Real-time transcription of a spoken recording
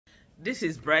This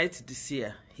is Bright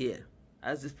Desire here.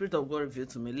 As the Spirit of God revealed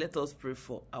to me, let us pray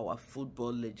for our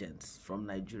football legends from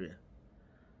Nigeria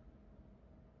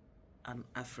and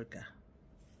Africa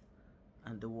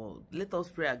and the world. Let us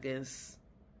pray against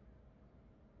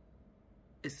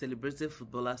a celebrated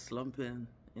footballer slumping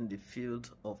in the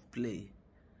field of play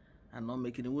and not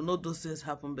making it. We know those things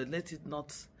happen, but let it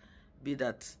not be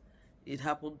that it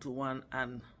happened to one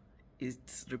and it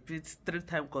repeats 3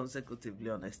 times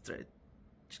consecutively on a stretch.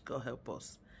 God help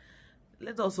us.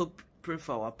 Let us also pray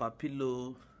for our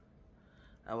Papilo,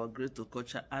 our Great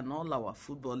Okocha, and all our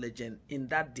football legends in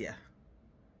that their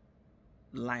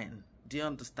line. Do you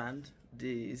understand?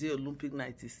 Is it Olympic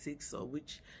 96 or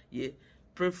which year?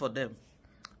 Pray for them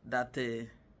that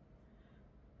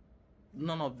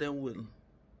none of them will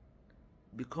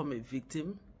become a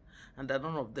victim and that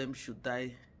none of them should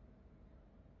die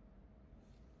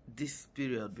this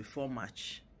period before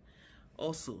March.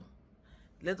 Also,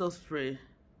 let us pray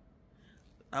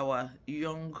our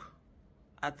young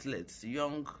athletes,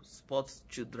 young sports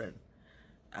children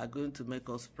are going to make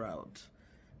us proud.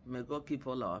 May God keep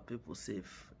all our people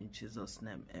safe. In Jesus'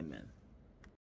 name, amen.